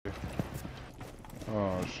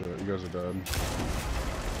Oh shit, you guys are dead.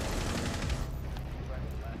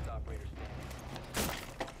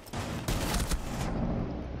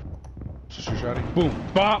 Just shoot shotty. Boom!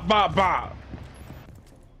 Bop! Bop! Bop!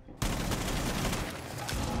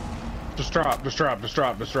 Just drop! Just drop! Just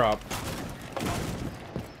drop! Just drop!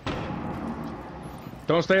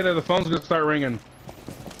 Don't stay there. The phone's gonna start ringing.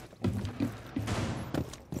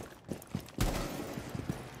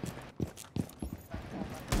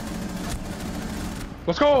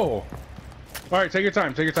 Let's go! All right, take your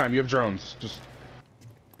time. Take your time. You have drones. Just.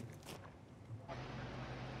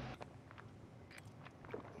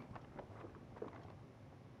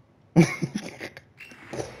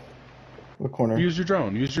 What corner? Use your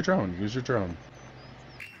drone. Use your drone. Use your drone.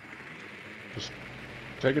 Just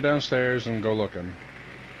take it downstairs and go looking.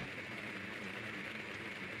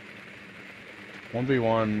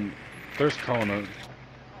 1v1. There's Kona.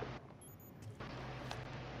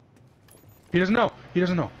 He doesn't know. He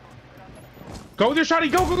doesn't know. Go with your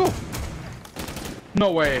shotty. Go, go, go.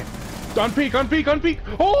 No way. On peak, on peak, on peak.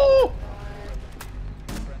 Oh!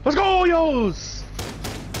 Let's go, yos!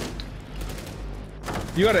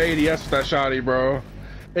 You got an ADS with that shotty, bro.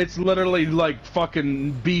 It's literally like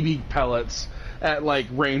fucking BB pellets at like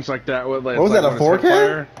range like that. With like, what was that, a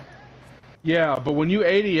 4K? Yeah, but when you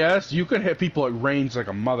ADS, you can hit people at range like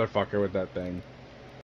a motherfucker with that thing.